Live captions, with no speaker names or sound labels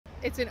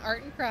It's an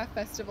art and craft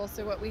festival,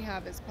 so what we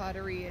have is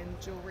pottery and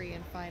jewelry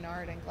and fine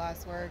art and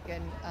glasswork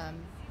and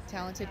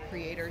talented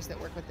creators that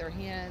work with their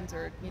hands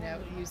or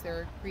use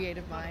their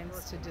creative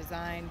minds to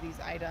design these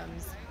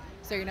items.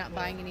 So you're not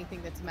buying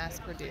anything that's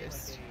mass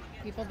produced.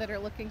 People that are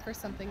looking for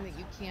something that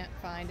you can't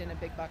find in a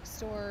big box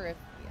store,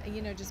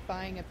 if just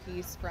buying a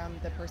piece from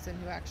the person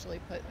who actually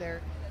put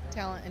their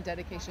talent and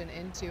dedication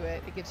into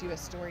it, it gives you a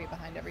story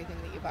behind everything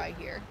that you buy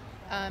here.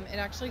 It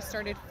actually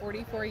started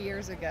 44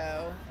 years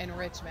ago in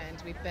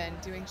Richmond. We've been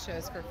doing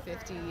shows for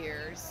 50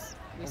 years.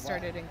 We Oh, wow.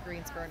 started in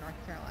Greensboro,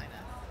 North Carolina.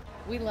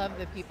 We love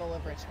the people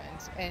of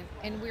Richmond,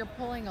 and we're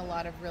pulling a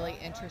lot of really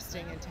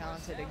interesting and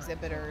talented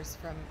exhibitors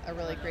from a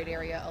really great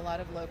area, a lot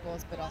of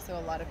locals, but also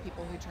a lot of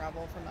people who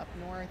travel from up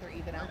north or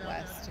even out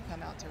west to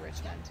come out to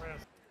Richmond.